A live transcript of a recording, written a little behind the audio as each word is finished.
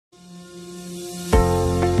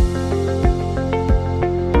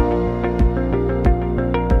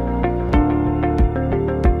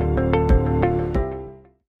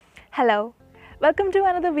Hello, welcome to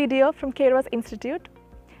another video from Kairos Institute.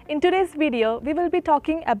 In today's video, we will be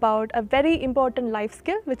talking about a very important life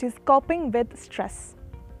skill, which is coping with stress.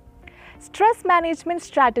 Stress management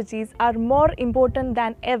strategies are more important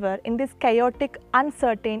than ever in these chaotic,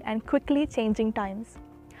 uncertain and quickly changing times.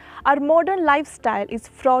 Our modern lifestyle is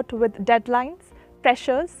fraught with deadlines,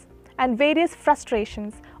 pressures and various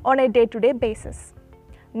frustrations on a day-to-day basis.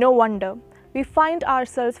 No wonder we find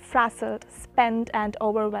ourselves frazzled, spent and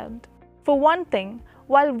overwhelmed. For one thing,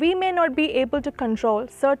 while we may not be able to control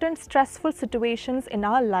certain stressful situations in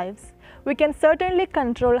our lives, we can certainly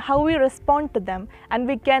control how we respond to them, and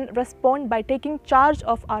we can respond by taking charge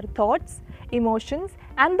of our thoughts, emotions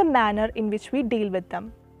and the manner in which we deal with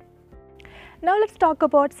them. Now let's talk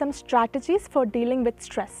about some strategies for dealing with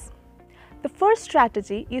stress. The first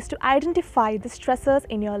strategy is to identify the stressors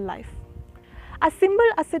in your life. As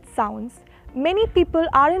simple as it sounds, many people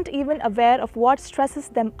aren't even aware of what stresses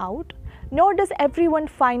them out, nor does everyone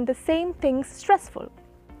find the same things stressful.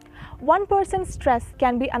 One person's stress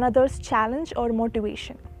can be another's challenge or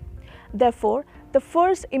motivation. Therefore, the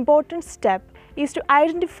first important step is to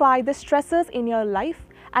identify the stressors in your life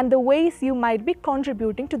and the ways you might be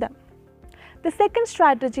contributing to them. The second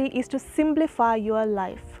strategy is to simplify your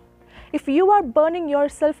life. If you are burning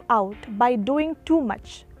yourself out by doing too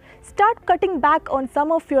much, start cutting back on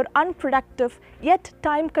some of your unproductive yet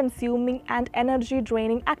time-consuming and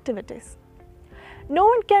energy-draining activities. No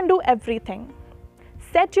one can do everything.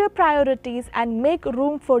 Set your priorities and make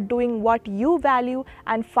room for doing what you value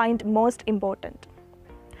and find most important.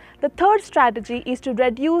 The third strategy is to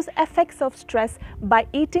reduce effects of stress by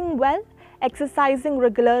eating well, exercising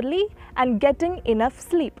regularly, and getting enough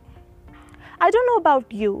sleep. I don't know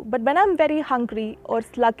about you, but when I'm very hungry or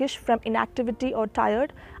sluggish from inactivity or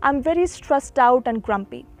tired, I'm very stressed out and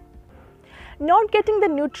grumpy. Not getting the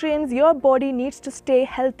nutrients your body needs to stay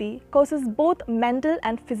healthy causes both mental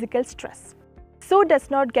and physical stress. So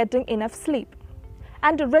does not getting enough sleep.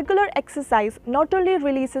 And regular exercise not only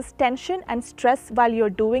releases tension and stress while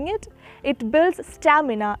you're doing it, it builds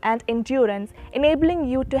stamina and endurance, enabling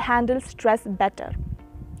you to handle stress better.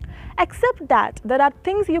 Accept that there are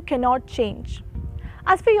things you cannot change.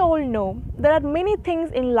 As we all know, there are many things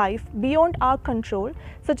in life beyond our control,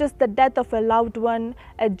 such as the death of a loved one,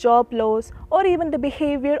 a job loss, or even the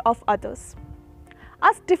behavior of others.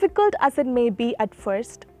 As difficult as it may be at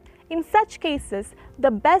first, in such cases, the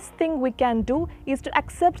best thing we can do is to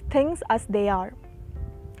accept things as they are.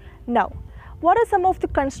 Now, what are some of the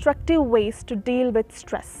constructive ways to deal with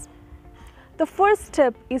stress? The first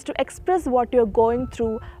step is to express what you're going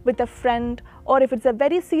through with a friend, or if it's a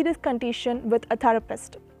very serious condition, with a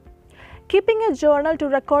therapist. Keeping a journal to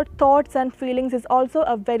record thoughts and feelings is also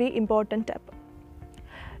a very important step.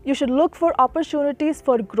 You should look for opportunities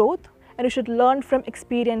for growth, and you should learn from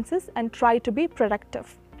experiences and try to be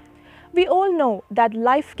productive. We all know that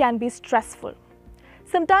life can be stressful.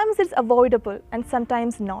 Sometimes it's avoidable and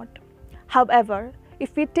sometimes not. However,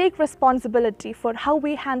 if we take responsibility for how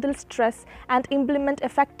we handle stress and implement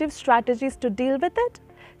effective strategies to deal with it,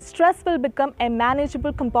 stress will become a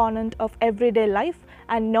manageable component of everyday life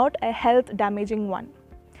and not a health-damaging one.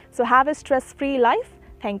 So have a stress-free life.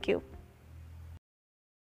 Thank you.